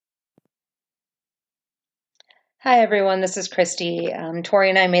Hi, everyone. This is Christy. Tori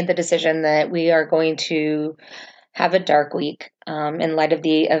and I made the decision that we are going to have a dark week in light of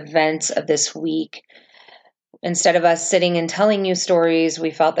the events of this week. Instead of us sitting and telling you stories, we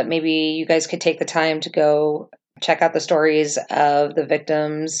felt that maybe you guys could take the time to go check out the stories of the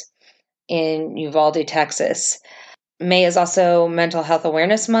victims in Uvalde, Texas. May is also Mental Health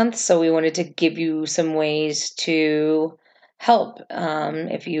Awareness Month, so we wanted to give you some ways to help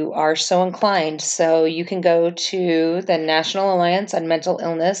if you are so inclined. So you can go to the National Alliance on Mental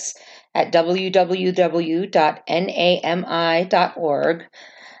Illness at www.nami.org.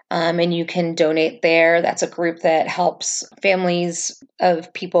 And you can donate there. That's a group that helps families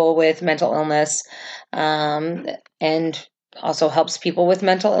of people with mental illness and also helps people with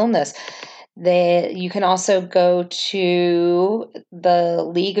mental illness. You can also go to the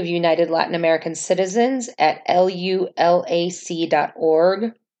League of United Latin American Citizens at lulac.org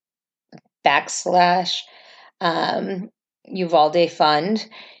backslash Uvalde Fund.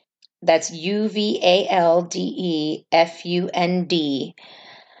 That's UVALDEFUND.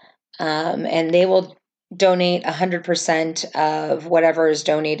 And they will donate 100% of whatever is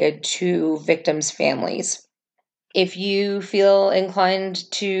donated to victims' families. If you feel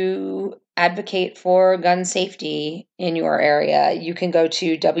inclined to advocate for gun safety in your area, you can go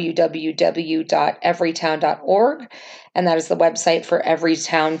to www.everytown.org, and that is the website for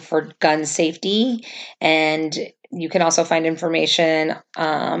Everytown for gun safety. And you can also find information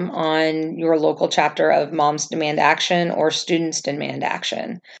on your local chapter of Moms Demand Action or Students Demand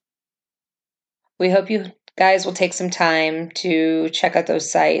Action. We hope you guys will take some time to check out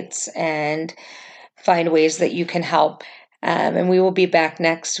those sites and find ways that you can help. And we will be back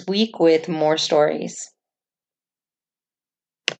next week with more stories.